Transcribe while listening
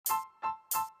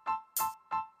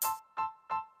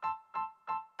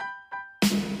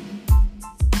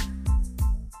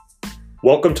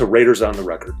Welcome to Raiders on the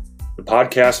Record, the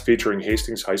podcast featuring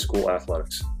Hastings High School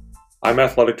athletics. I'm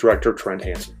Athletic Director Trent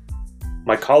Hansen.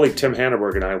 My colleague Tim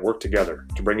Hanneberg and I work together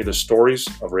to bring you the stories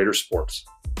of Raider sports.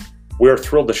 We are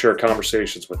thrilled to share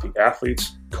conversations with the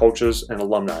athletes, coaches, and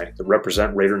alumni that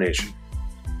represent Raider Nation.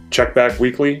 Check back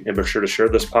weekly and be sure to share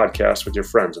this podcast with your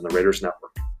friends in the Raiders Network.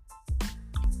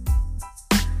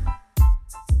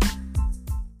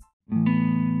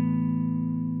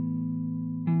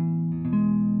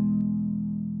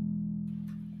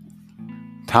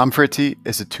 Tom Fritzy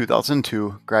is a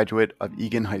 2002 graduate of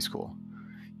Egan High School.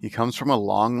 He comes from a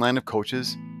long line of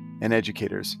coaches and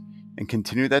educators and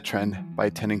continued that trend by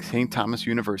attending St. Thomas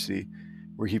University,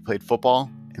 where he played football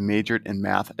and majored in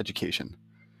math education.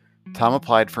 Tom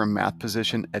applied for a math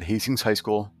position at Hastings High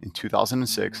School in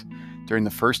 2006 during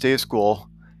the first day of school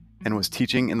and was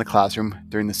teaching in the classroom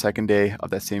during the second day of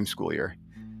that same school year.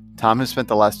 Tom has spent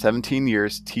the last 17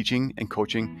 years teaching and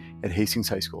coaching at Hastings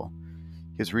High School.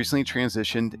 He has recently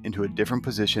transitioned into a different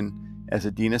position as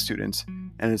a dean of students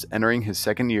and is entering his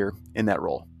second year in that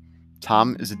role.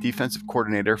 Tom is a defensive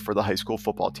coordinator for the high school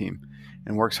football team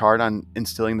and works hard on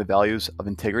instilling the values of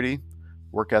integrity,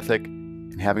 work ethic,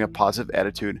 and having a positive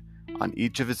attitude on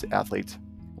each of his athletes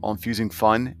while infusing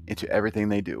fun into everything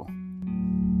they do.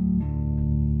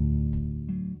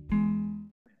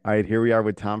 All right, here we are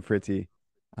with Tom Fritzy.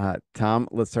 Tom,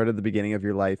 let's start at the beginning of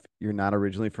your life. You're not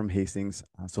originally from Hastings,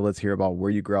 so let's hear about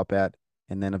where you grew up at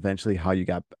and then eventually how you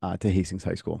got to Hastings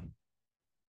High School.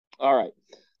 All right.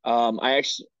 I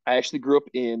actually grew up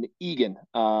in Egan,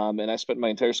 and I spent my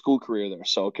entire school career there,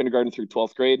 so kindergarten through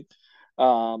 12th grade.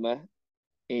 And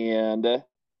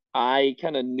I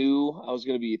kind of knew I was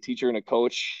going to be a teacher and a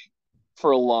coach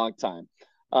for a long time.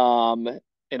 And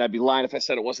I'd be lying if I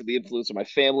said it wasn't the influence of my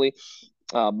family.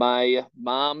 My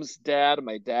mom's dad,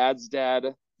 my dad's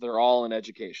dad, they're all in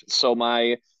education. So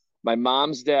my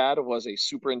mom's dad was a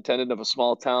superintendent of a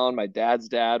small town. My dad's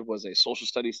dad was a social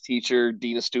studies teacher,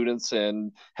 dean of students,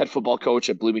 and head football coach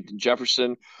at Bloomington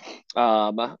Jefferson.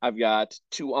 I've got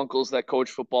two uncles that coach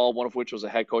football, one of which was a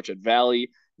head coach at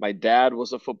Valley. My dad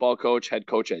was a football coach, head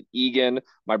coach at Egan.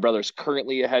 My brother's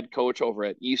currently a head coach over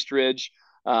at Eastridge.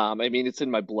 It's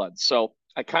in my blood. So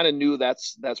I kind of knew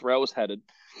that's where I was headed.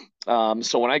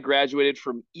 So when I graduated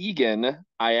from Egan,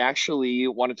 I actually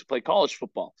wanted to play college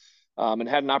football, and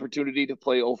had an opportunity to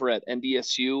play over at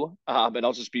NDSU. And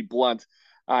I'll just be blunt.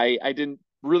 I didn't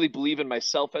really believe in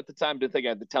myself at the time. Didn't think I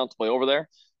had the talent to play over there.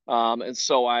 And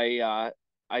so I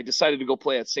decided to go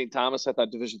play at St. Thomas. I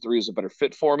thought Division III was a better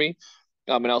fit for me.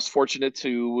 And I was fortunate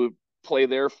to play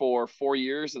there for 4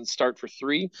 years and start for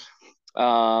 3.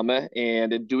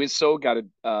 And in doing so, got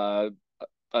a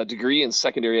degree in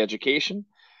secondary education.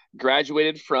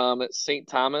 Graduated from St.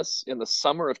 Thomas in the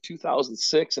summer of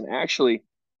 2006. And actually,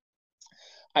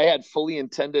 I had fully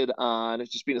intended on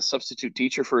just being a substitute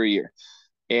teacher for a year.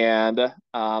 And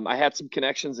I had some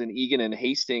connections in Egan and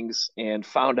Hastings and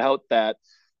found out that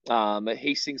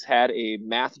Hastings had a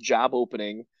math job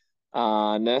opening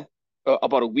on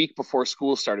about a week before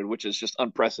school started, which is just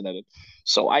unprecedented.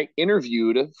 So I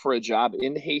interviewed for a job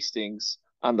in Hastings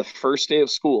on the first day of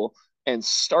school and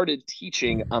started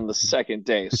teaching on the second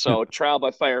day. So trial by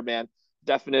fire, man,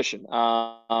 definition.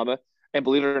 And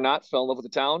believe it or not, fell in love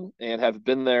with the town and have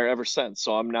been there ever since.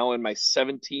 So I'm now in my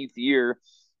 17th year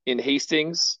in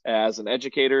Hastings as an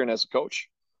educator and as a coach.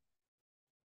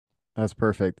 That's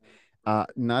perfect.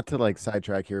 Not to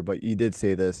sidetrack here, but you did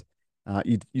say this.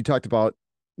 You talked about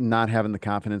not having the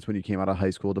confidence when you came out of high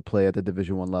school to play at the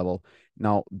Division I level.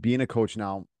 Now, being a coach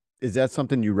now, is that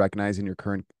something you recognize in your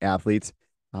current athletes?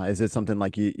 Is it something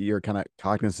like you're kind of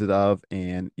cognizant of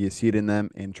and you see it in them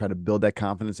and try to build that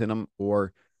confidence in them,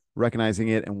 or recognizing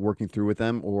it and working through with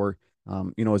them? Or,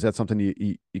 is that something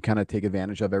you kind of take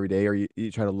advantage of every day, or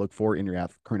you try to look for in your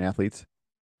current athletes?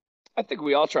 I think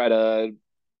we all try to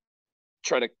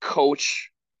coach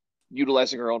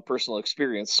utilizing our own personal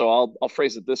experience. So I'll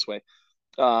phrase it this way.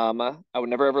 I would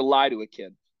never ever lie to a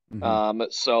kid. Mm-hmm.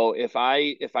 So if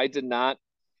I did not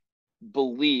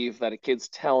believe that a kid's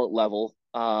talent level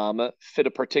fit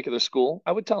a particular school,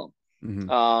 I would tell them.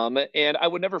 Mm-hmm. And I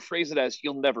would never phrase it as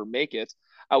 "you'll never make it."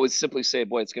 I would simply say,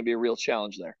 "Boy, it's going to be a real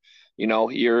challenge there."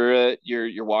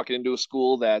 You're walking into a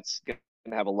school that's going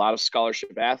to have a lot of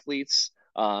scholarship athletes.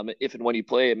 If and when you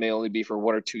play, it may only be for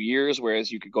 1 or 2 years, whereas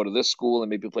you could go to this school and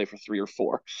maybe play for 3 or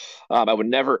 4. I would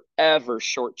never ever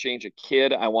shortchange a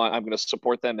kid. I'm going to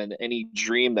support them in any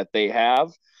dream that they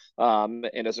have.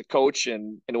 And as a coach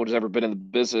and anyone who's ever been in the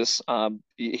business,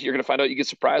 you're going to find out you get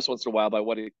surprised once in a while by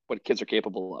what kids are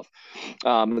capable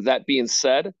of. That being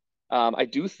said, I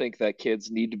do think that kids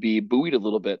need to be buoyed a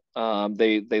little bit.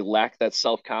 They lack that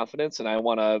self-confidence, and I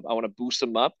want to boost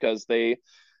them up because they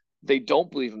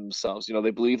don't believe in themselves.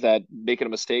 They believe that making a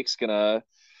mistake is gonna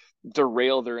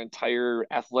derail their entire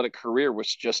athletic career,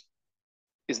 which just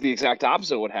is the exact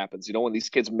opposite of what happens. When these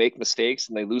kids make mistakes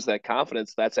and they lose that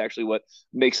confidence, that's actually what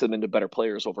makes them into better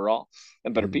players overall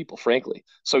and better Mhm. people, frankly.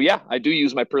 So yeah, I do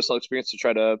use my personal experience to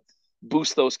try to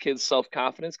boost those kids'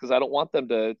 self-confidence because I don't want them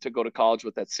to go to college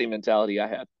with that same mentality I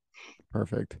had.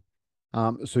 Perfect.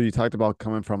 So you talked about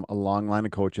coming from a long line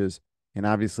of coaches and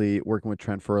obviously working with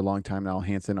Trent for a long time now.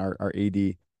 Hanson, our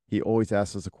AD, he always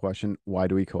asks us a question, why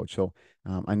do we coach? So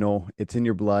I know it's in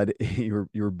your blood. You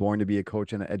were born to be a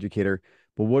coach and an educator,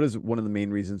 but what is one of the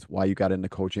main reasons why you got into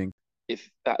coaching? If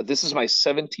This is my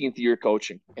 17th year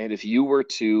coaching, and if you were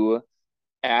to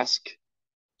ask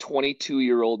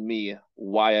 22-year-old me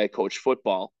why I coach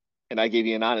football, and I gave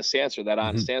you an honest answer, that Hmm.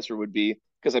 honest answer would be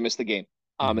because I missed the game.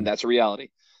 And Hmm. that's a reality.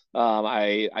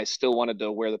 I still wanted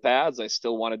to wear the pads. I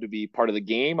still wanted to be part of the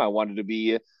game. I wanted to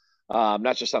be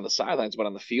not just on the sidelines, but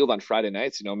on the field on Friday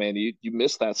nights. Man, you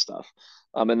miss that stuff.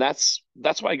 And that's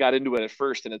why I got into it at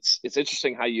first. And it's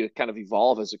interesting how you kind of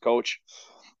evolve as a coach.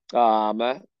 Um,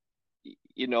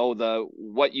 the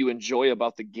what you enjoy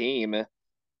about the game, at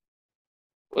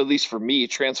least for me,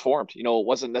 transformed. It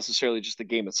wasn't necessarily just the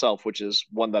game itself, which is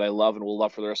one that I love and will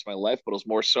love for the rest of my life, but it was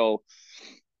more so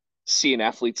seeing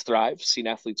athletes thrive, seeing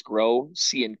athletes grow,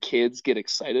 seeing kids get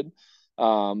excited.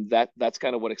 That's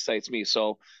kind of what excites me.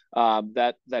 So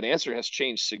that answer has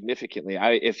changed significantly.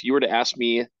 If you were to ask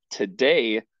me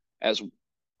today, as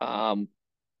um,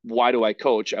 why do I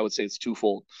coach? I would say it's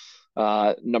twofold.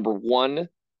 Number one,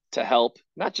 to help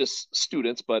not just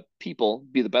students but people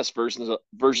be the best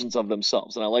versions of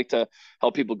themselves, and I like to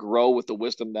help people grow with the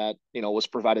wisdom that was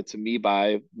provided to me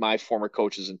by my former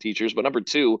coaches and teachers. But number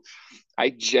two, I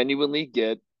genuinely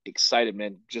get excited,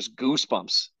 man, just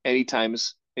goosebumps anytime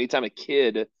a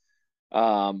kid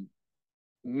um,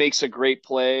 makes a great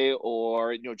play,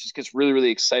 or just gets really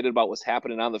really excited about what's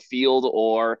happening on the field,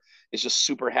 or is just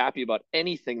super happy about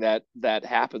anything that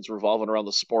happens revolving around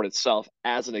the sport itself.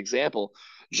 As an example,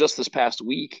 just this past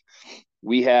week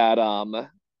we had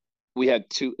we had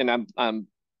two, and I'm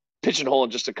pigeonholing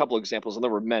just a couple examples, and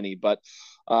there were many, but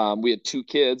we had two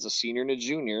kids, a senior and a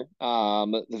junior,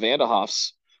 the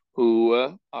Vanderhoffs,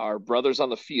 who are brothers on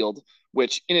the field,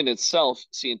 which in and itself,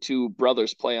 seeing two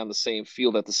brothers play on the same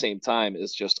field at the same time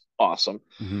is just awesome.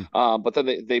 Hmm. But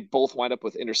then they both wind up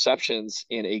with interceptions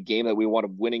in a game that we wound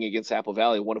up winning against Apple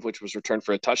Valley, one of which was returned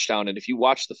for a touchdown. And if you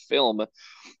watch the film,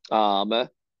 um,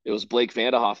 it was Blake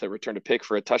Vanderhoff that returned a pick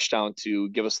for a touchdown to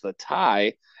give us the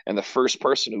tie. And the first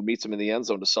person who meets him in the end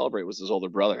zone to celebrate was his older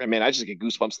brother. I mean, I just get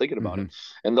goosebumps thinking about Hmm. it.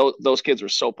 And those kids were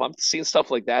so pumped. Seeing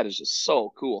stuff like that is just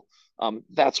so cool.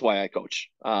 That's why I coach.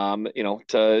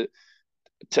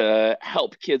 To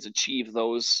help kids achieve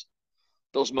those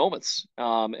moments,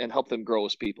 and help them grow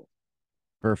as people.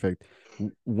 Perfect.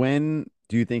 When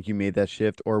do you think you made that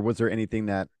shift, or was there anything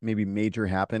that maybe major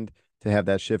happened to have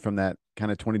that shift from that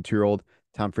kind of 22-year-old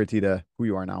Tom Fritty to who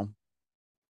you are now?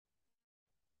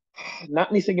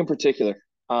 Not anything in particular,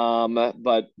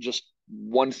 but just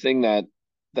one thing that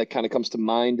kind of comes to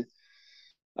mind.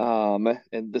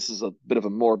 And this is a bit of a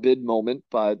morbid moment,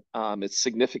 but it's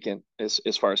significant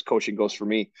as far as coaching goes for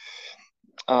me.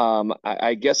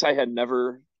 I guess I had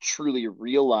never truly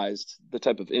realized the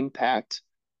type of impact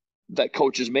that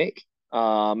coaches make.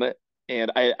 And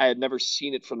I had never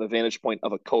seen it from the vantage point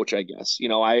of a coach, I guess.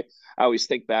 I always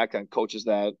think back on coaches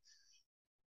that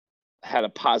had a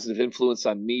positive influence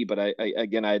on me, but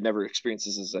again, I had never experienced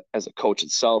this as a coach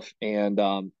itself. And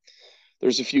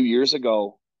there's a few years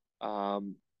ago,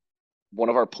 um, one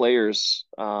of our players,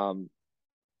 and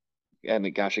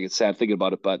gosh, I get sad thinking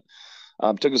about it, but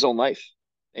took his own life.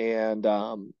 And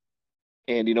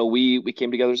we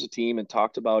came together as a team and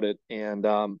talked about it. And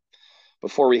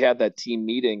before we had that team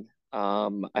meeting,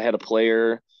 I had a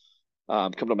player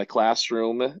come to my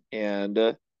classroom, and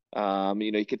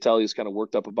you could tell he was kind of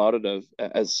worked up about it,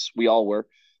 as we all were.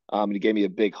 And he gave me a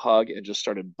big hug and just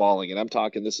started bawling. And I'm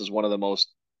talking, this is one of the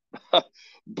most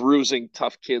bruising,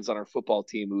 tough kids on our football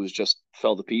team who's just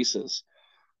fell to pieces.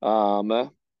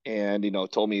 Um, and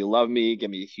told me he loved me, gave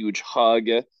me a huge hug.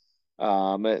 Said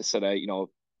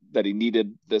that he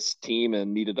needed this team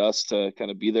and needed us to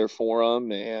kind of be there for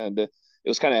him. And it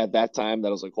was kind of at that time that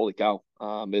I was like, holy cow,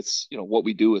 it's what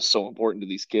we do is so important to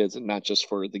these kids, and not just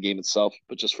for the game itself,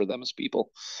 but just for them as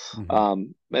people. Hmm.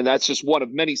 And that's just one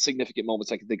of many significant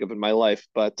moments I can think of in my life.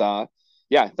 But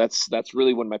yeah, that's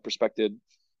really when my perspective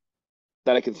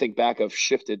that I can think back of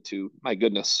shifted to, my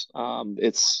goodness,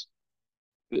 it's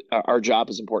our job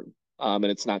is important. And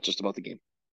it's not just about the game.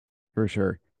 For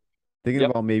sure. Thinking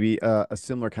Yep. about maybe a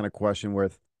similar kind of question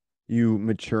with you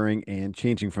maturing and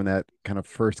changing from that kind of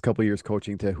first couple of years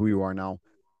coaching to who you are now.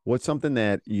 What's something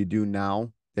that you do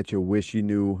now that you wish you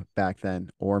knew back then,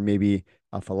 or maybe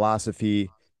a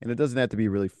philosophy? And it doesn't have to be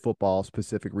really football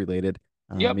specific related.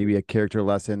 Yep. Maybe a character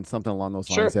lesson, something along those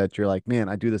lines Sure. that you're like, man,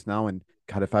 I do this now, and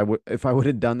God, if I would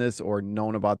have done this or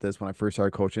known about this when I first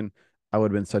started coaching, I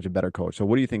would have been such a better coach. So,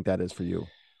 what do you think that is for you?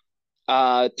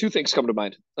 Two things come to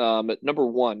mind. Number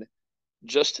one,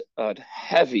 just a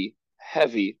heavy,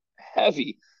 heavy,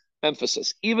 heavy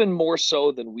emphasis, even more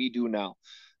so than we do now.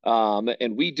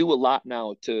 And we do a lot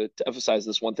now to emphasize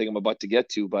this one thing I'm about to get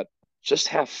to, but just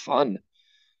have fun.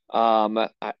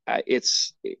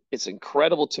 It's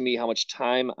incredible to me how much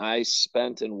time I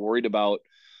spent and worried about,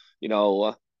 you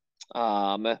know,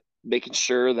 um, making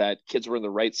sure that kids were in the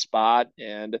right spot,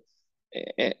 and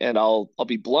I'll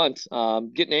be blunt,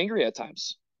 getting angry at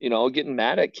times, getting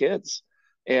mad at kids,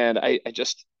 and I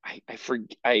just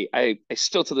I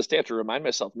still to this day have to remind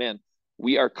myself, man,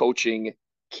 we are coaching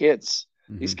kids.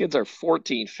 These Hmm. kids are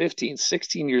 14, 15,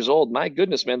 16 years old. My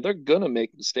goodness, man, they're gonna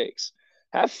make mistakes.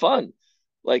 Have fun.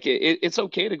 Like it's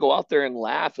okay to go out there and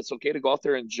laugh. It's okay to go out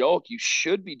there and joke. You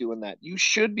should be doing that. You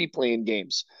should be playing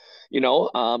games.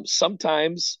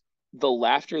 Sometimes the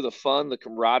laughter, the fun, the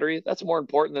camaraderie, that's more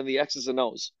important than the X's and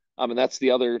O's. And that's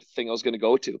the other thing I was going to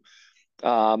go to.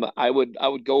 I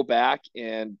would go back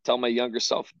and tell my younger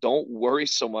self, don't worry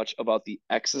so much about the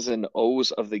X's and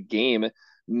O's of the game,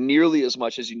 nearly as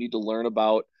much as you need to learn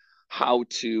about how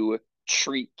to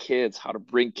treat kids, how to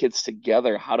bring kids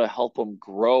together, how to help them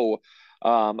grow,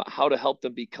 how to help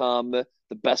them become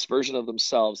the best version of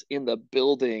themselves in the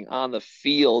building, on the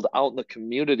field, out in the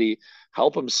community,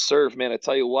 help them serve. Man, I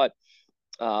tell you what,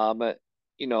 um,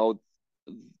 you know,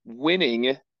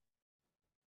 winning,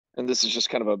 and this is just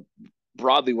kind of a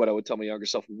broadly what I would tell my younger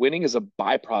self, winning is a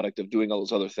byproduct of doing all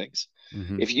those other things.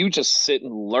 Hmm. If you just sit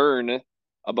and learn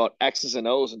about X's and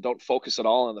O's and don't focus at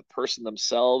all on the person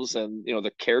themselves and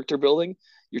the character building,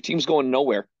 your team's going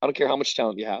nowhere. I don't care how much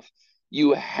talent you have.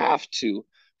 You have to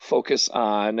focus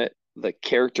on the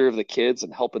character of the kids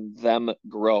and helping them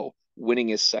grow. Winning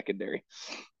is secondary.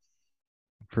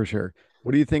 For sure.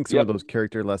 What do you think some of Yep. those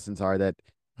character lessons are that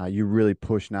you really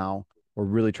push now or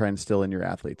really try and instill in your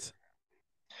athletes?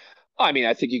 I mean,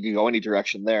 I think you could go any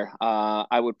direction there.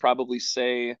 I would probably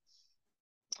say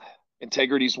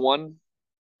integrity is one.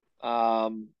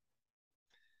 Um,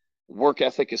 Work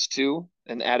ethic is two,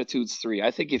 and attitude's three.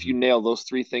 I think if you Mhm. nail those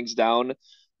three things down,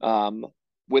 um,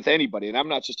 with anybody, and I'm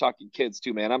not just talking kids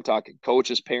too, man, I'm talking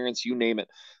coaches, parents, you name it.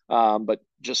 But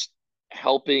just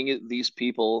helping these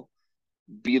people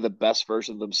be the best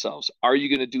version of themselves. Are you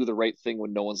going to do the right thing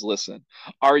when no one's listening?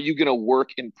 Are you going to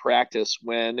work in practice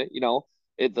when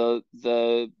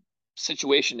the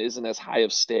situation isn't as high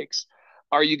of stakes?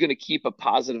 Are you going to keep a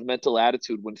positive mental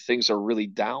attitude when things are really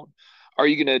down? Are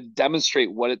you going to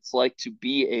demonstrate what it's like to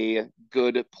be a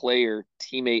good player,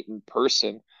 teammate, and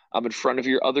person in front of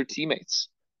your other teammates?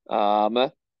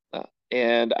 Um,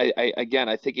 and again,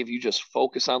 I think if you just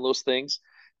focus on those things,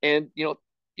 and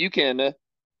you can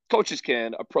coaches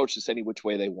can approach this any which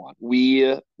way they want. We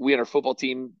in our football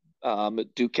team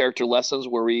do character lessons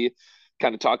where we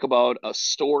kind of talk about a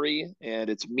story and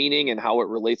its meaning and how it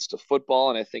relates to football,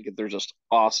 and I think they're just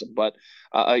awesome. But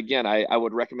again, I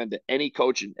would recommend to any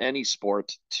coach in any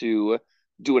sport to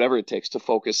do whatever it takes to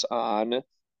focus on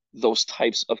those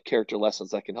types of character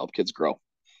lessons that can help kids grow.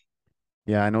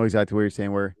 Yeah, I know exactly what you're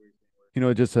saying. Where,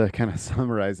 just to kind of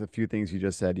summarize a few things you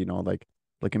just said, like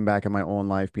looking back at my own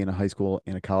life, being a high school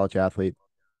and a college athlete,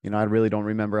 I really don't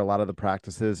remember a lot of the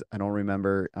practices. I don't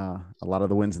remember a lot of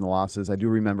the wins and the losses. I do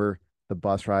remember the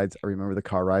bus rides. I remember the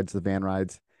car rides, the van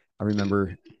rides. I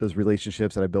remember those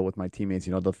relationships that I built with my teammates,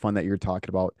 the fun that you're talking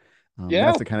about. That's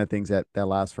Yeah, the kind of things that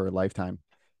last for a lifetime.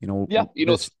 yeah.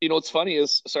 This, What's funny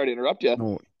is, sorry to interrupt you.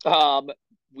 no, Um,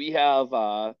 we have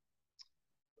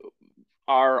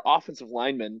our offensive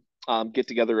linemen get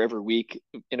together every week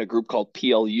in a group called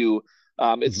PLU.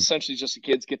 It's mhm, essentially just the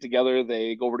kids get together.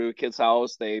 They go over to a kid's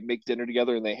house, they make dinner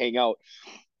together, and they hang out.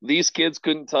 These kids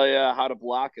couldn't tell you how to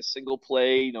block a single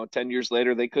play. 10 years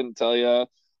later, they couldn't tell you,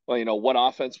 well, what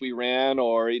offense we ran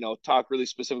or, talk really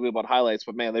specifically about highlights.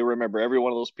 But man, they remember every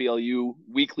one of those PLU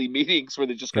weekly meetings where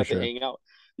they just for got to sure. hang out.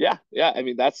 Yeah, yeah. I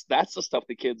mean, that's the stuff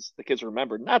the kids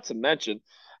remember. Not to mention,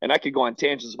 and I could go on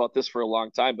tangents about this for a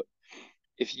long time, but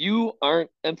if you aren't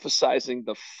emphasizing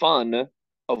the fun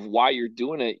of why you're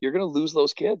doing it, you're going to lose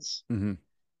those kids. Hmm.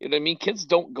 You know what I mean? Kids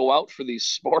don't go out for these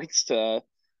sports to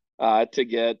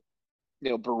get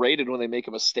berated when they make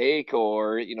a mistake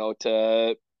or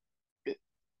to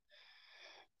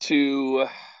to,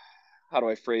 how do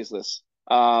I phrase this?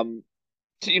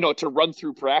 To run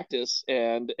through practice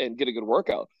and get a good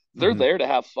workout. They're Hmm. there to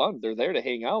have fun. They're there to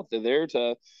hang out. They're there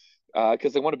to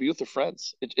because they want to be with their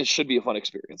friends. It should be a fun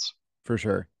experience. For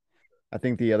sure. I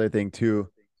think the other thing too,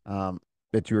 um,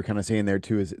 that you were kind of saying there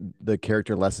too is the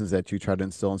character lessons that you try to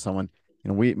instill in someone.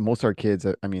 We most of our kids,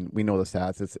 I mean, we know the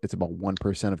stats. It's about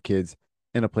 1% of kids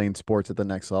end up playing sports at the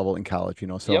next level in college.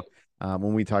 So Yep.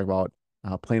 when we talk about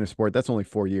playing a sport, that's only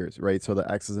 4 years, right? So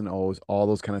the X's and O's, all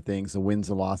those kind of things, the wins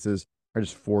and losses are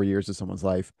just 4 years of someone's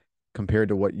life compared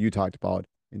to what you talked about,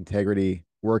 integrity,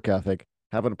 work ethic,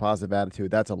 having a positive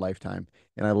attitude. That's a lifetime.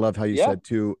 And I love how you Yeah. said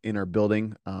too in our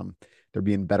building. There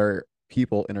being better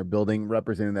people in our building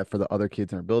representing that for the other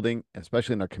kids in our building,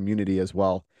 especially in our community as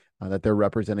well, that they're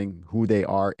representing who they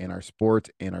are in our sport,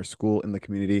 in our school, in the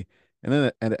community, and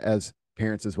then and as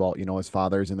parents as well, as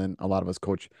fathers, and then a lot of us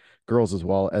coach girls as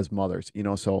well as mothers,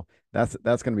 so that's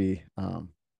going to be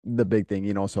the big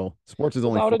thing, so sports is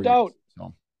only Without a 4 years. doubt.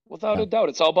 So Without yeah. a doubt.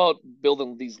 It's all about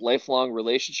building these lifelong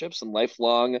relationships and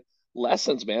lifelong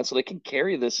lessons, man, so they can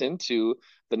carry this into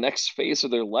the next phase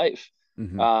of their life.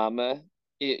 Hmm. Um,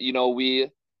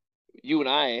 you and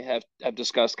I have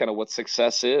discussed kind of what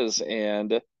success is,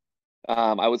 and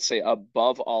I would say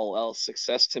above all else,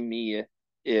 success to me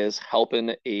is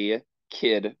helping a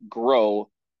kid grow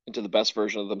into the best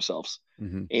version of themselves.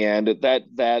 Hmm. And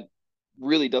that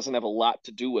really doesn't have a lot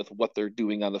to do with what they're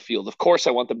doing on the field. Of course,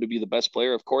 I want them to be the best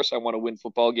player. Of course, I want to win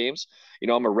football games.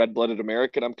 I'm a red-blooded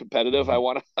American. I'm competitive. I Hmm.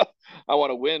 want to I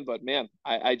want to win, but man,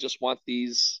 I just want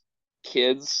these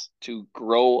kids to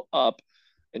grow up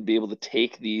and be able to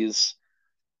take these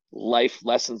life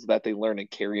lessons that they learn and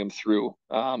carry them through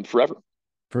forever.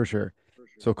 For sure.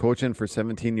 So coaching for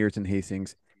 17 years in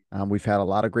Hastings, we've had a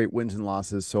lot of great wins and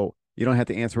losses. So you don't have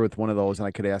to answer with one of those, and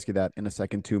I could ask you that in a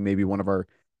second too. Maybe one of our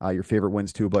your favorite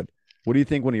wins too. But what do you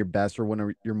think one of your best or one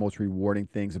of your most rewarding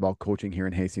things about coaching here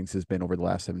in Hastings has been over the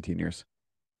last 17 years?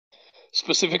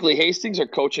 Specifically Hastings or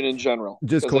coaching in general?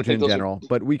 Just Because I coaching think in those are general,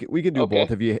 but we could do both.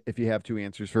 okay. If you have two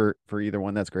answers for either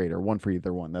one, that's great, or one for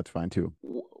either one, that's fine too.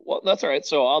 Well, that's all right.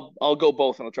 So I'll go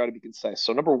both and I'll try to be concise.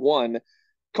 So number one,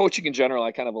 coaching in general,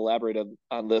 I kind of elaborated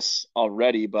on this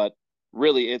already, but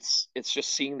really it's just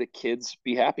seeing the kids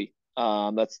be happy.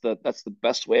 That's the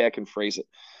best way I can phrase it.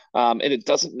 And it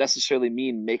doesn't necessarily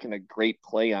mean making a great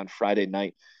play on Friday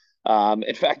night.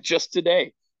 In fact, just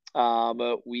today,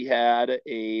 we had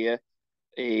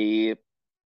a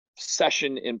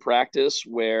session in practice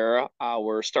where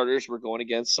our starters were going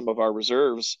against some of our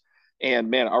reserves.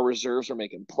 And man, our reserves are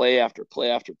making play after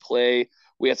play after play.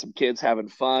 We had some kids having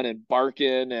fun and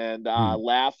barking and Hmm.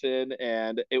 laughing.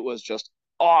 And it was just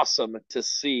awesome to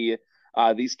see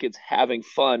these kids having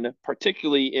fun,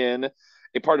 particularly in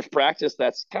a part of practice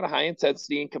that's kind of high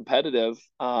intensity and competitive.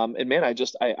 And man,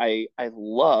 I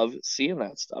love seeing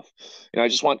that stuff.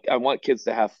 I want kids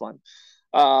to have fun.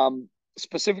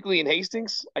 Specifically in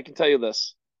Hastings, I can tell you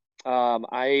this.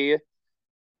 I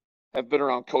have been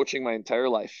around coaching my entire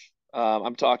life.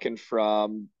 I'm talking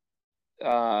from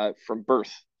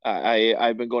birth.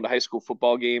 I've been going to high school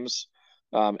football games.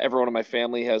 Everyone in my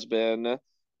family has been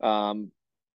um,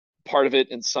 part of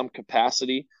it in some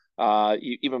capacity.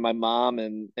 Even my mom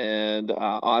and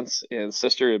aunts and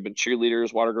sister have been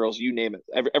cheerleaders, water girls, you name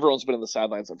it. Everyone's been in the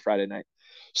sidelines on Friday night.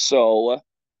 So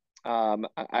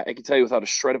I can tell you without a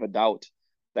shred of a doubt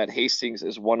that Hastings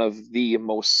is one of the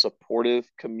most supportive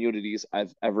communities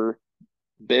I've ever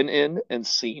been in and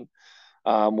seen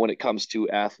when it comes to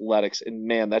athletics. And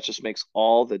man, that just makes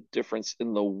all the difference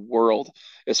in the world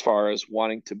as far as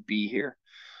wanting to be here.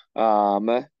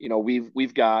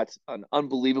 We've got an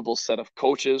unbelievable set of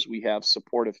coaches. We have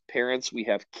supportive parents. We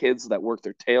have kids that work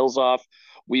their tails off.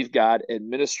 We've got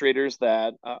administrators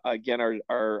that again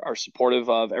are supportive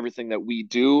of everything that we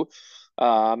do.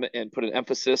 And put an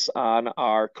emphasis on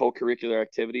our co-curricular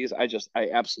activities. I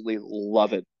absolutely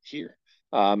love it here.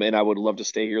 And I would love to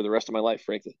stay here the rest of my life,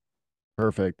 frankly.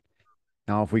 Perfect.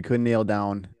 Now, if we could nail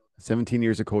down 17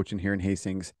 years of coaching here in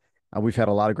Hastings, we've had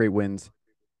a lot of great wins.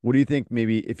 What do you think,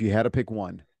 maybe if you had to pick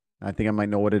one, I think I might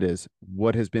know what it is.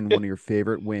 What has been one of your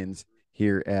favorite wins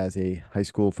here as a high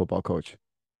school football coach?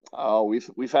 Oh,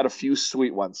 we've had a few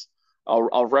sweet ones.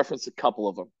 I'll reference a couple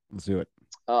of them. Let's do it.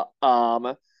 Uh,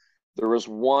 um, there was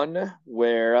one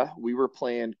where we were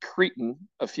playing Cretan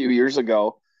a few years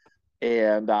ago,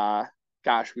 and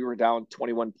gosh, we were down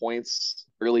 21 points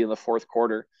early in the fourth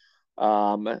quarter.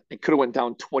 It could have went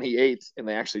down 28, and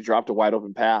they actually dropped a wide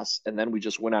open pass, and then we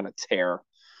just went on a tear.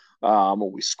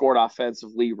 We scored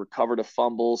offensively, recovered a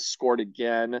fumble, scored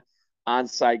again,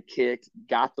 onside kick,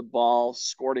 got the ball,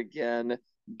 scored again,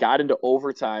 got into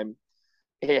overtime,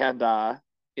 And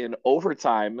in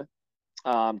overtime,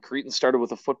 Creighton started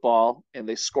with a football and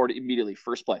they scored immediately,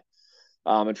 first play.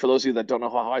 And for those of you that don't know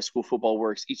how high school football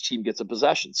works, each team gets a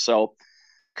possession. So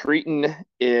Creighton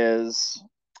is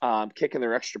kicking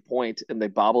their extra point and they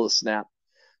bobble the snap.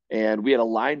 And we had a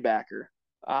linebacker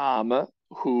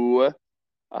who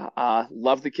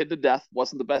loved the kid to death,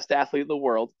 wasn't the best athlete in the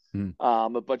world,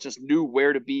 but just knew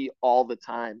where to be all the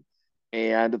time.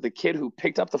 And the kid who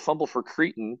picked up the fumble for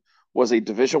Creighton was a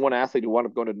Division I athlete who wound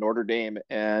up going to Notre Dame.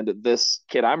 And this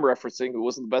kid I'm referencing, who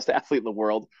wasn't the best athlete in the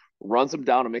world, runs him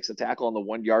down and makes a tackle on the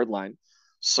 1 yard line.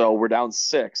 So we're down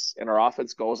 6, and our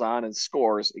offense goes on and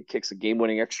scores and kicks a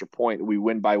game-winning extra point. We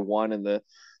win by 1, and the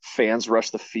fans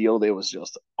rush the field. It was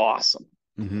just awesome.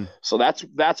 Mm-hmm. So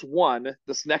that's one.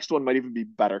 This next one might even be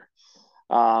better.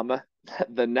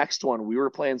 The next one, we were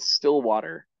playing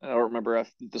Stillwater. I don't remember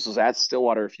if this was at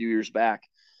Stillwater a few years back,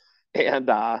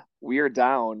 and we are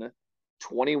down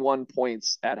 21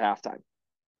 points at halftime.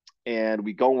 And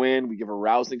we go in, we give a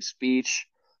rousing speech.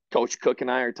 Coach Cook and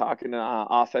I are talking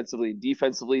offensively and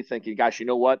defensively, thinking, gosh, you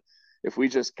know what? If we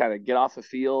just kind of get off the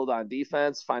field on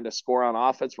defense, find a score on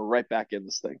offense, we're right back in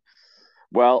this thing.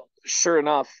 Well, sure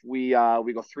enough, we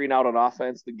go 3 and out on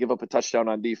offense, then give up a touchdown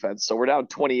on defense. So we're down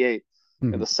 28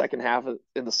 in the second half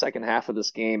of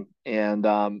this game. And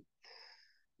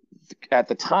at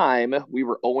the time, we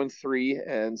were 0-3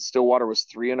 and Stillwater was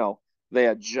 3-0. They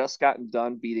had just gotten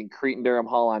done beating Cretin-Derham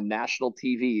Hall on national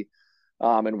TV,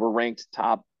 and were ranked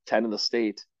top 10 in the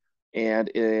state. And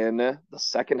in the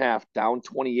second half, down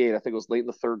 28, I think it was late in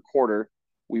the third quarter,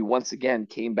 we once again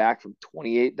came back from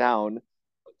 28 down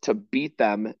to beat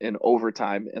them in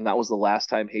overtime. And that was the last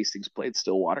time Hastings played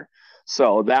Stillwater.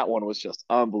 So that one was just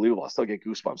unbelievable. I still get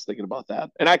goosebumps thinking about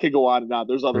that. And I could go on and on.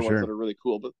 There's other ones that are really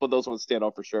cool, but those ones stand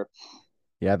out for sure.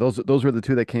 Yeah, those were the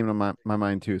two that came to my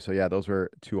mind too. So yeah, those were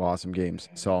 2 awesome games.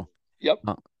 So yep.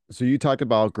 So you talked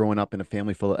about growing up in a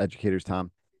family full of educators,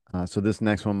 Tom. So this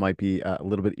next one might be a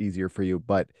little bit easier for you,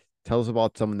 but tell us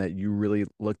about someone that you really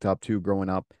looked up to growing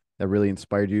up that really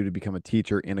inspired you to become a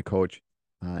teacher and a coach.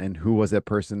 And who was that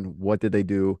person? What did they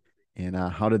do? And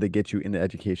how did they get you into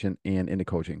education and into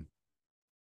coaching?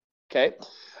 Okay.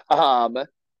 I've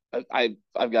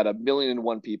got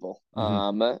 1,000,001 people.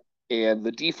 And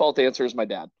the default answer is my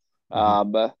dad.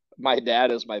 My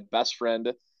dad is my best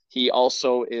friend. He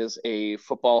also is a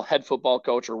head football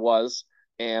coach, or was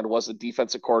a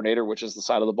defensive coordinator, which is the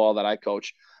side of the ball that I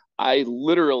coach. I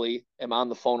literally am on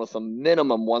the phone with him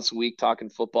minimum once a week talking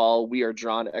football. We are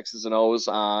drawing X's and O's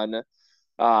on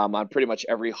pretty much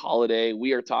every holiday.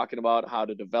 We are talking about how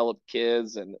to develop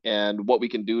kids and what we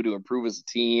can do to improve as a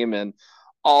team and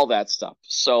all that stuff.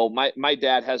 So my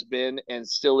dad has been and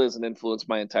still is an influence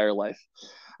my entire life.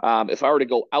 If I were to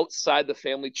go outside the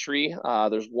family tree,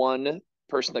 there's one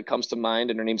person that comes to mind,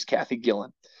 and her name's Kathy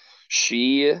Gillen.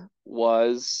 She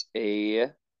was a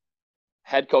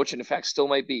head coach, and in fact still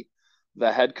might be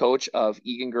the head coach of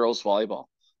Egan girls volleyball.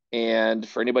 And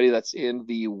for anybody that's in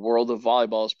the world of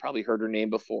volleyball has probably heard her name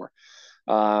before.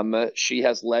 She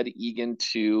has led Egan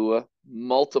to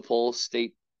multiple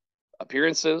state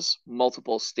appearances,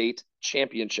 multiple state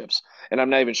championships. And I'm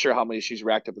not even sure how many she's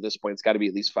racked up at this point. It's got to be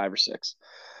at least 5 or 6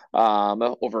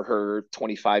 over her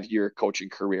 25-year coaching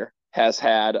career. Has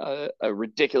had a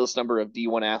ridiculous number of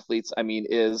D1 athletes. I mean,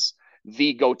 is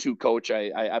the go-to coach,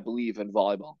 I believe, in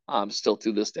volleyball, still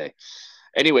to this day.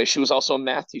 Anyway, she was also a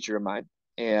math teacher of mine.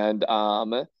 And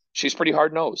she's pretty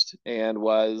hard-nosed and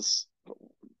was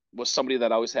somebody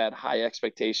that always had high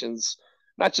expectations,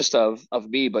 not just of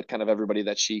me, but kind of everybody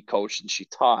that she coached and she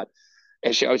taught.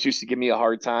 And she always used to give me a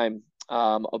hard time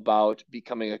about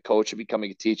becoming a coach and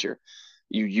becoming a teacher.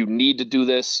 You need to do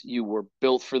this. You were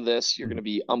built for this. You're going to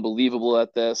be unbelievable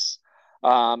at this.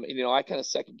 And, I kind of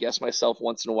second guess myself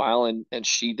once in a while, and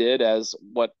she did, as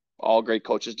what all great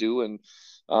coaches do, and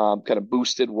kind of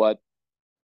boosted what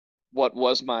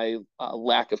was my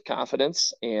lack of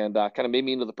confidence, and kind of made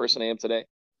me into the person I am today.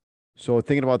 So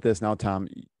thinking about this now, Tom,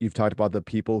 you've talked about the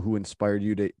people who inspired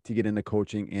you to get into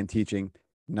coaching and teaching.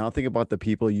 Now think about the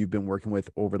people you've been working with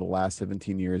over the last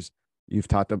 17 years. You've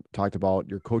talked about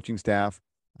your coaching staff,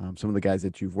 some of the guys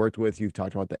that you've worked with. You've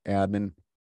talked about the admin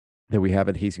that we have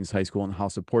at Hastings High School and how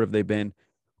supportive they've been.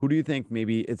 Who do you think,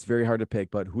 maybe it's very hard to pick,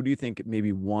 but who do you think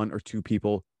maybe 1 or 2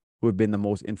 people who have been the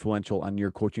most influential on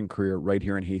your coaching career right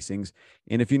here in Hastings?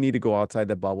 And if you need to go outside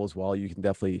that bubble as well, you can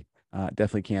definitely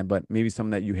can, but maybe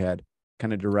someone that you had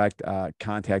kind of direct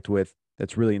contact with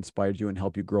that's really inspired you and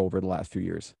helped you grow over the last few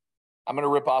years. I'm going to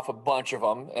rip off a bunch of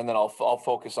them, and then I'll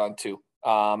focus on 2.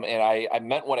 And I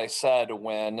meant what I said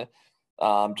when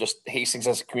just Hastings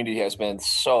as a community has been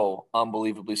so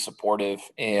unbelievably supportive.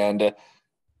 And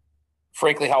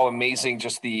frankly, how amazing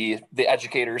just the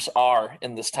educators are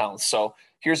in this town. So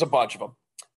here's a bunch of them: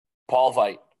 Paul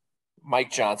Veit,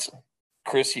 Mike Johnson,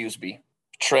 Chris Hughesby,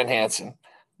 Trent Hansen,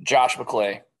 Josh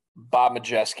McClay, Bob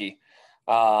Majeski,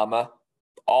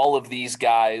 all of these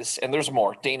guys, and there's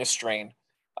more, Dana Strain.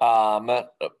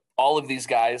 All of these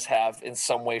guys have in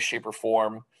some way, shape, or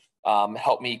form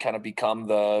helped me kind of become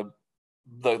the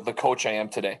coach I am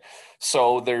today.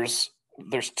 So there's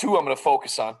two I'm going to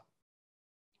focus on.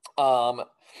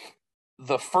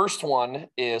 The first one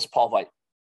is Paul Veit.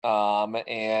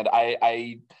 And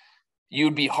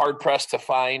you'd be hard pressed to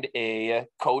find a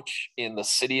coach in the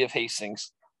city of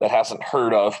Hastings that hasn't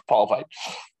heard of Paul Veit.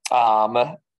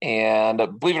 And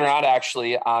believe it or not,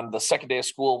 actually, on the second day of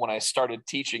school, when I started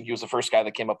teaching, he was the first guy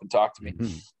that came up and talked to me.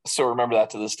 Mm-hmm. Still remember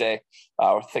that to this day.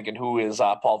 Thinking, who is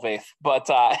Paul Veit? But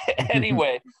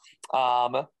anyway,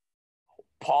 Paul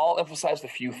emphasized a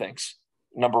few things.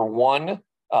 Number one,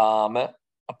 a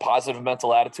positive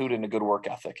mental attitude and a good work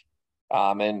ethic.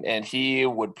 And he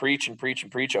would preach and preach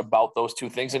and preach about those two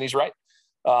things. And he's right.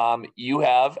 You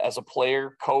have, as a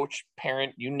player, coach,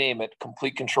 parent, you name it,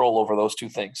 complete control over those two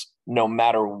things, no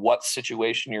matter what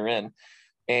situation you're in.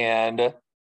 And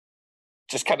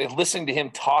just kind of listening to him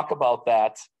talk about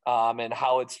that and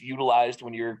how it's utilized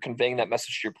when you're conveying that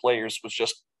message to your players was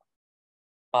just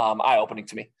eye-opening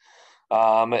to me.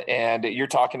 And you're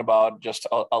talking about just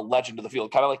a legend of the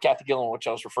field, kind of like Kathy Gillen, which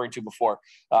I was referring to before.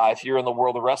 If you're in the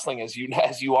world of wrestling, as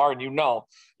you are, and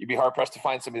you'd be hard pressed to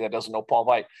find somebody that doesn't know Paul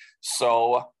Veit.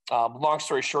 So, long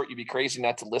story short, you'd be crazy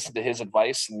not to listen to his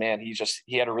advice. And man,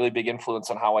 he had a really big influence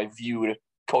on how I viewed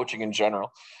coaching in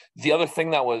general. The other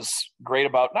thing that was great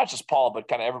about not just Paul, but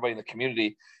kind of everybody in the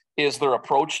community is their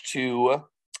approach to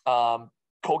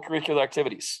co-curricular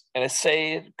activities. And I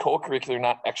say co-curricular,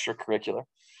 not extracurricular.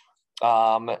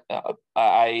 I'm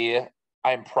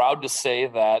proud to say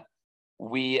that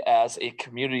we as a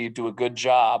community do a good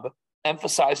job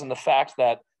emphasizing the fact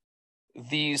that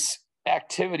these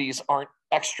activities aren't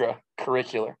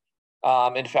extracurricular.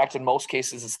 In fact, in most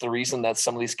cases, it's the reason that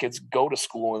some of these kids go to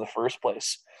school in the first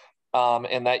place.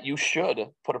 And that you should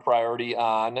put a priority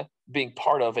on being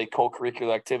part of a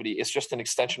co-curricular activity. It's just an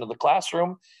extension of the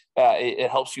classroom. It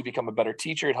helps you become a better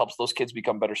teacher. It helps those kids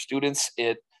become better students.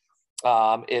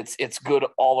 It's good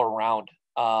all around.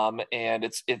 And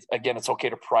it's okay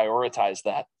to prioritize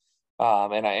that.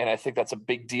 And I think that's a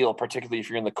big deal, particularly if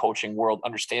you're in the coaching world,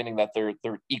 understanding that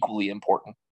they're equally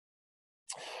important.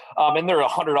 And there are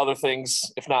 100 other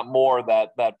things, if not more,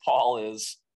 that Paul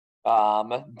is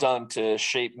done to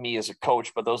shape me as a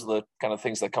coach, but those are the kind of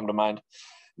things that come to mind.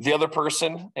 The other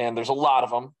person, and there's a lot of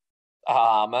them,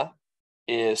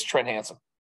 is Trent Hansen.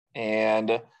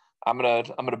 And I'm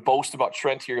gonna boast about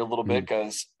Trent here a little bit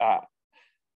because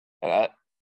I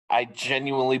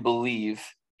genuinely believe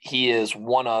he is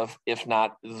one of, if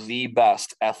not the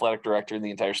best athletic director in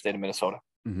the entire state of Minnesota.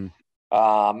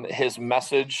 Mm-hmm. His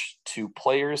message to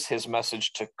players, his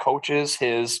message to coaches,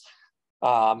 his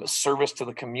service to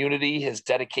the community, his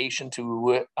dedication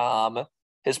to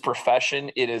his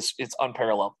profession, it's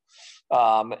unparalleled.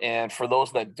 And for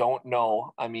those that don't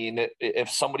know, I mean,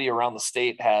 if somebody around the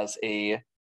state has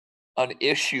an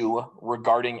issue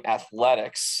regarding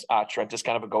athletics, Trent is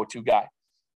kind of a go-to guy.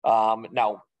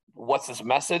 Now, what's his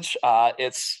message?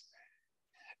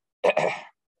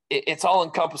 It's all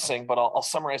encompassing, but I'll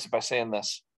summarize it by saying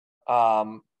this.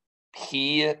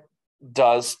 He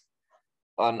does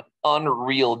an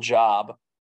unreal job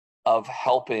of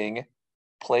helping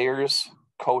players,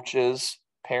 coaches,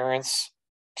 parents,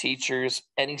 teachers,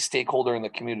 any stakeholder in the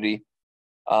community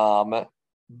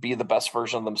be the best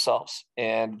version of themselves.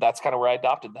 And that's kind of where I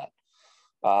adopted that.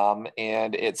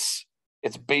 And it's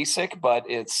basic, but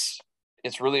it's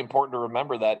really important to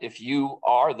remember that if you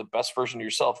are the best version of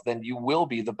yourself, then you will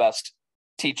be the best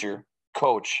teacher,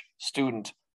 coach,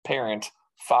 student, parent,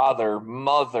 father,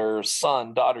 mother,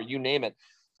 son, daughter, you name it.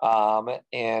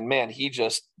 And man, he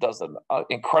just does an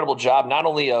incredible job, not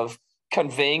only of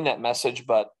conveying that message,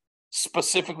 but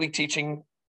specifically teaching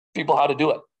people how to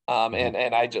do it.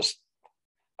 And I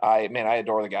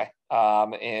adore the guy.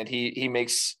 And he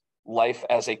makes life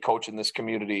as a coach in this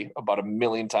community about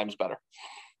 1,000,000 times better.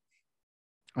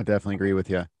 I definitely agree with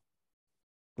you.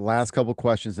 The last couple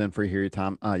questions then for you here,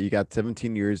 Tom. You got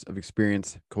 17 years of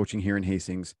experience coaching here in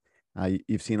Hastings.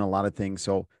 You've seen a lot of things.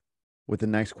 So with the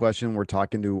next question, we're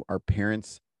talking to our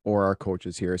parents or our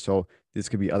coaches here. So this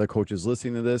could be other coaches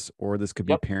listening to this, or this could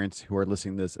be parents who are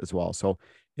listening to this as well. So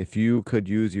if you could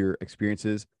use your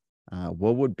experiences,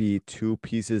 what would be 2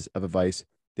 pieces of advice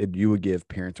that you would give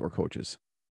parents or coaches?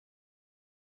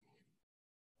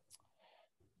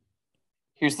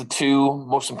 Here's the 2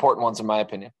 most important ones, in my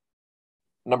opinion.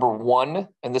 Number one,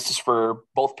 and this is for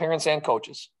both parents and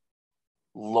coaches,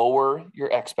 lower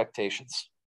your expectations.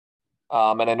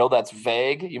 And I know that's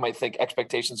vague. You might think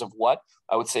expectations of what?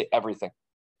 I would say everything.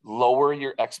 Lower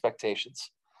your expectations.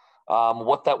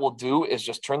 What that will do is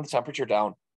just turn the temperature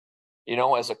down.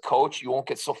 As a coach, you won't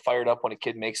get so fired up when a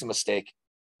kid makes a mistake.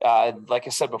 Like I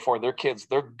said before, they're kids.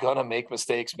 They're going to make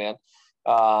mistakes, man.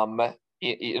 Not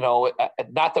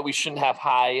that we shouldn't have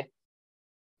high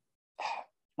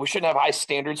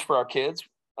standards for our kids.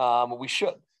 We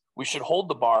should hold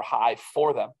the bar high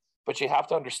for them, but you have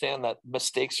to understand that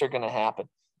mistakes are going to happen.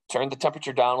 Turn the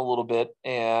temperature down a little bit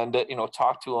and,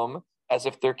 talk to them as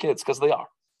if they're kids, because they are.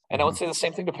 And I would say the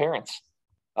same thing to parents.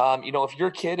 If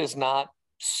your kid is not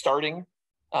starting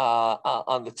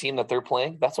on the team that they're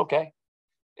playing, that's okay.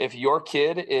 If your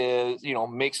kid is,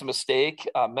 makes a mistake,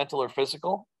 mental or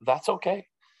physical, that's okay.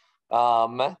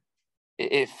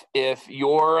 If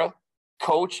your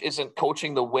coach isn't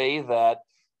coaching the way that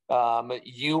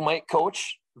you might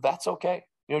coach, that's okay.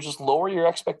 Just lower your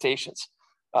expectations.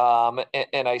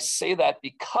 And I say that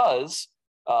because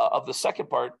of the second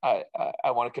part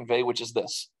I want to convey, which is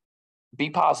this: be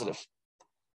positive.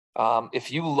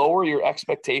 If you lower your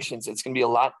expectations, it's going to be a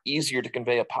lot easier to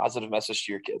convey a positive message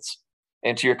to your kids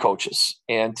and to your coaches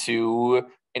and to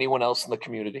anyone else in the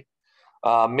community.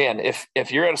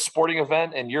 If you're at a sporting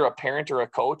event and you're a parent or a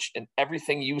coach and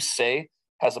everything you say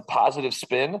has a positive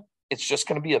spin, it's just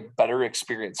going to be a better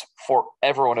experience for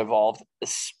everyone involved,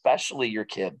 especially your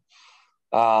kid.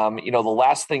 The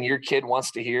last thing your kid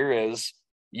wants to hear is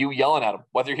you yelling at them,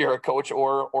 whether you're a coach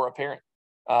or a parent.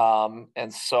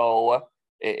 And so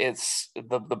it's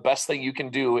the best thing you can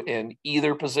do in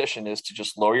either position is to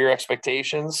just lower your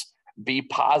expectations, be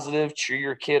positive, cheer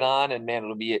your kid on, and man,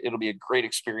 it'll be a great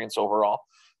experience overall.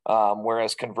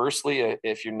 Whereas conversely,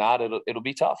 if you're not, it'll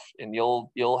be tough, and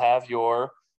it'll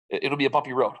be a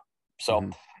bumpy road. So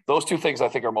those two things I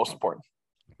think are most important.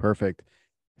 Perfect.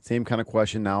 Same kind of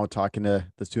question now, talking to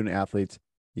the student athletes.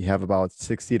 You have about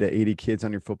 60 to 80 kids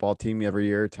on your football team every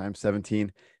year, times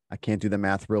 17. I can't do the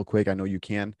math real quick. I know you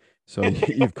can. So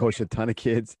you've coached a ton of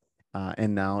kids,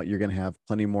 and now you're going to have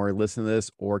plenty more listen to this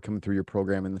or come through your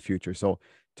program in the future. So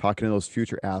talking to those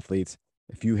future athletes,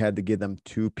 if you had to give them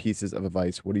 2 pieces of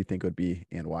advice, what do you think it would be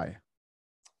and why?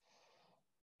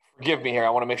 Forgive me here. I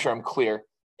want to make sure I'm clear.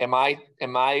 Am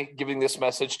I giving this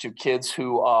message to kids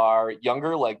who are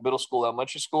younger, like middle school,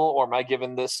 elementary school, or am I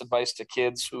giving this advice to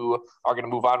kids who are going to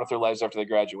move on with their lives after they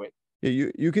graduate? Yeah,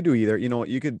 you could do either.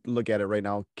 You could look at it right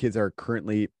now. Kids that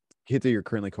you're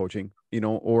currently coaching,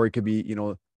 or it could be,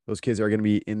 those kids are going to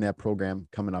be in that program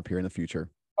coming up here in the future.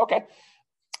 Okay.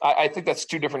 I think that's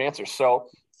 2 different answers. So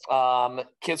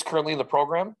kids currently in the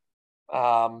program,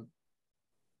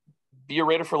 be a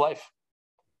Raider for life.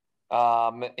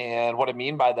 And what I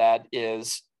mean by that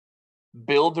is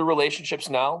build the relationships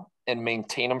now and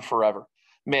maintain them forever.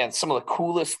 Man, some of the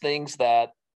coolest things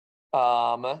that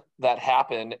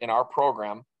happen in our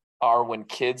program are when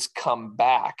kids come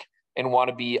back and want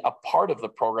to be a part of the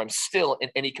program still in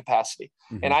any capacity.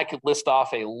 And I could list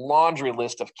off a laundry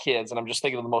list of kids, and I'm just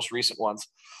thinking of the most recent ones.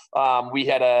 We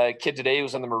had a kid today who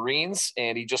was in the Marines,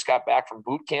 and he just got back from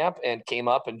boot camp and came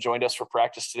up and joined us for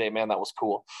practice today. Man, that was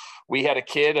cool. We had a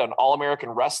kid, an All-American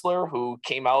wrestler, who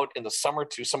came out in the summer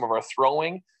to some of our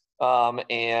throwing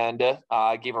and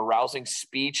gave a rousing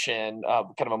speech and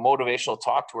kind of a motivational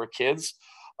talk to our kids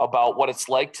about what it's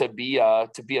like to be a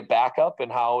backup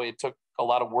and how it took a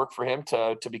lot of work for him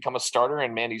to become a starter.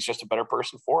 And man, he's just a better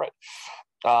person for it.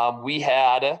 We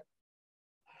have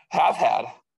had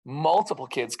multiple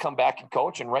kids come back and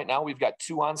coach. And right now we've got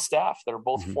 2 on staff that are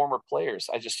both former players.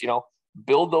 I just,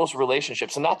 build those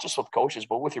relationships, and not just with coaches,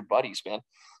 but with your buddies, man.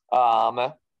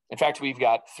 In fact, we've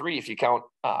got 3, if you count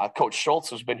Coach Schultz,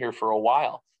 who's been here for a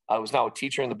while, who's now a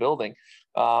teacher in the building.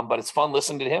 But it's fun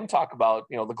listening to him talk about,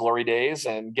 the glory days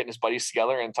and getting his buddies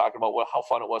together and talking about how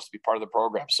fun it was to be part of the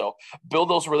program. So build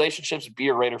those relationships, be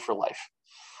a Raider for life.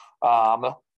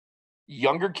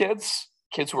 Younger kids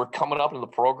who are coming up in the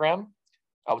program,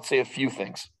 I would say a few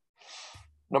things.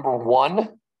 Number 1,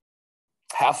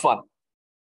 have fun.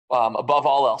 Above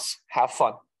all else, have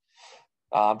fun.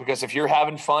 Because if you're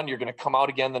having fun, you're going to come out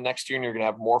again the next year and you're going to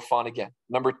have more fun again.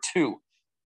 Number 2,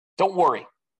 don't worry.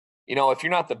 If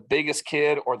you're not the biggest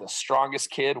kid or the strongest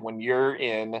kid when you're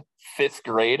in 5th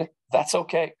grade, that's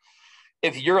okay.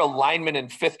 If you're a lineman in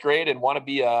 5th grade and want to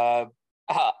be a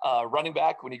running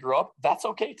back when you grow up, that's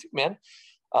okay too, man.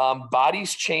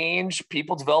 Bodies change,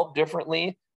 people develop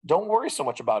differently. Don't worry so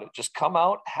much about it. Just come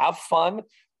out, have fun,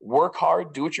 work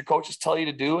hard, do what your coaches tell you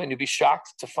to do, and you'll be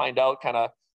shocked to find out kind of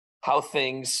how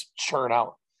things churn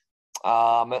out.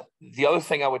 The other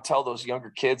thing I would tell those younger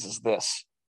kids is this.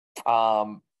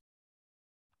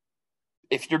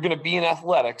 If you're going to be in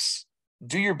athletics,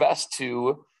 do your best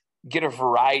to get a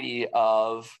variety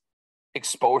of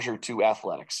exposure to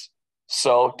athletics.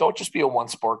 So don't just be a one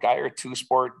sport guy or a two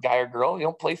sport guy or girl. You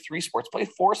don't play 3 sports, play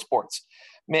 4 sports.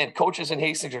 Man, coaches in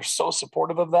Hastings are so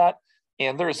supportive of that.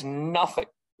 And there's nothing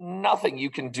you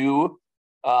can do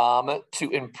to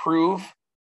improve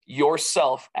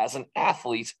yourself as an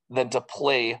athlete than to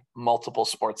play multiple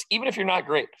sports, even if you're not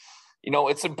great. You know,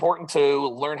 it's important to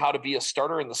learn how to be a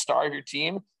starter and the star of your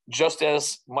team, just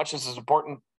as much as it's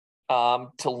important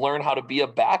to learn how to be a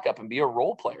backup and be a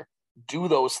role player. Do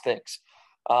those things.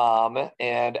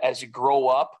 And as you grow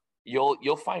up,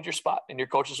 you'll find your spot, and your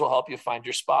coaches will help you find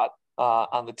your spot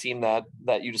on the team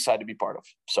that you decide to be part of.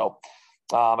 So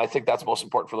I think that's most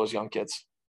important for those young kids.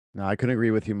 No, I couldn't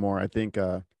agree with you more. I think,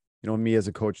 me as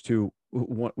a coach too,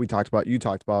 what you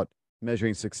talked about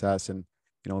measuring success, and,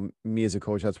 me as a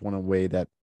coach, that's one way that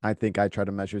I think I try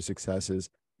to measure success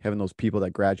is having those people that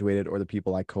graduated or the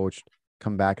people I coached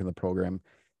come back in the program.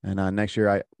 And next year,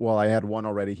 I had one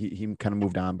already. He kind of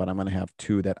moved on, but I'm going to have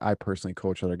 2 that I personally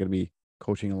coach that are going to be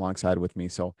coaching alongside with me.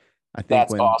 So I think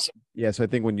that's awesome. Yeah. So I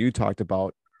think when you talked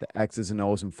about the X's and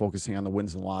O's and focusing on the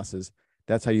wins and losses,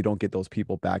 that's how you don't get those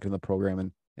people back in the program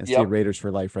and stay Raiders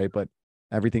for life. Right. But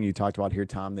everything you talked about here,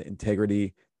 Tom, the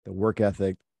integrity, the work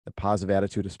ethic, the positive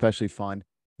attitude, especially fun,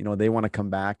 they want to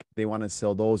come back. They want to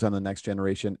instill those on the next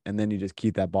generation. And then you just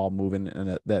keep that ball moving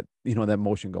and that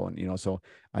motion going, so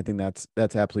I think that's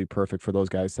absolutely perfect for those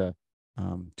guys to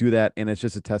do that. And it's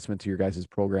just a testament to your guys'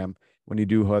 program. When you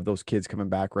do have those kids coming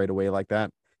back right away like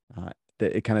that,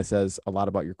 that it kind of says a lot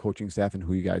about your coaching staff and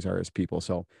who you guys are as people.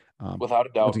 So without a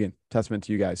doubt, once again, testament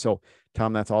to you guys. So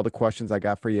Tom, that's all the questions I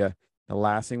got for you. The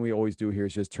last thing we always do here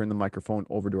is just turn the microphone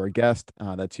over to our guest.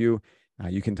 That's you.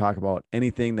 You can talk about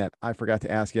anything that I forgot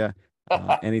to ask you,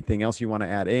 anything else you want to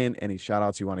add in, any shout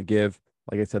outs you want to give.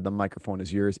 Like I said, the microphone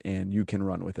is yours and you can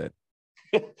run with it.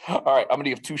 All right. I'm going to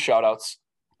give 2 shout outs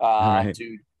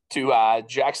to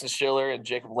Jackson Schiller and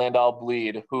Jacob Landau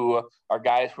Bleed, who are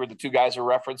the 2 guys who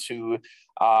referenced who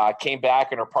came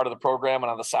back and are part of the program and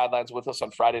on the sidelines with us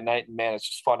on Friday night. And man, it's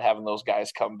just fun having those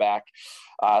guys come back.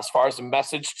 As far as the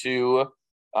message to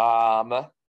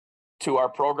our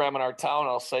program in our town,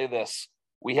 I'll say this.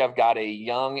 We have got a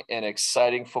young and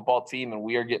exciting football team, and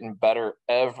we are getting better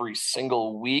every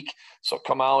single week. So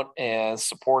come out and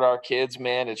support our kids,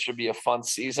 man. It should be a fun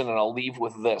season. And I'll leave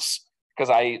with this, because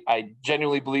I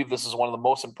genuinely believe this is one of the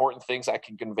most important things I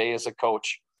can convey as a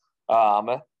coach.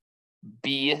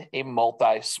 Be a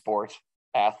multi-sport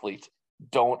athlete.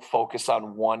 Don't focus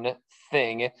on one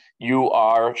thing. You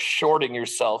are shorting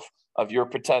yourself of your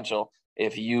potential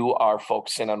if you are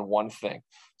focusing on one thing.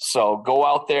 So go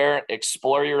out there,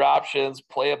 explore your options,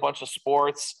 play a bunch of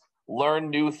sports,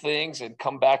 learn new things, and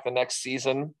come back the next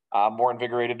season more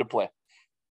invigorated to play.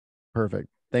 Perfect.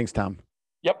 Thanks, Tom.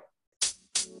 Yep.